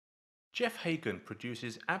Jeff Hagen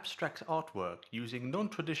produces abstract artwork using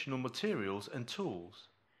non-traditional materials and tools.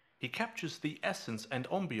 He captures the essence and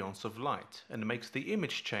ambiance of light and makes the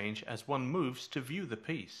image change as one moves to view the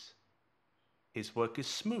piece. His work is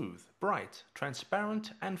smooth, bright,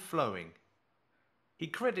 transparent, and flowing. He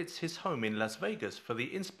credits his home in Las Vegas for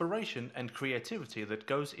the inspiration and creativity that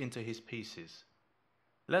goes into his pieces.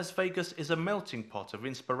 Las Vegas is a melting pot of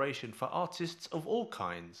inspiration for artists of all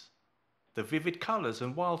kinds. The vivid colors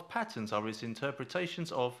and wild patterns are his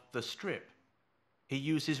interpretations of The Strip. He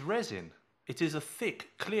uses resin. It is a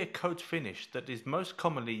thick, clear coat finish that is most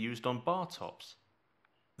commonly used on bar tops.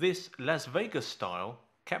 This Las Vegas style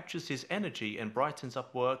captures his energy and brightens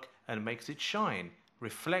up work and makes it shine,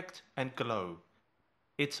 reflect, and glow.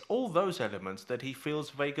 It's all those elements that he feels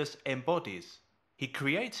Vegas embodies. He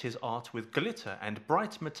creates his art with glitter and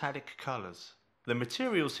bright metallic colors. The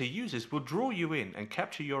materials he uses will draw you in and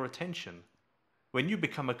capture your attention. When you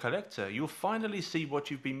become a collector, you'll finally see what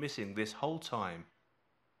you've been missing this whole time.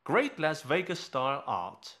 Great Las Vegas style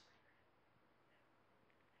art.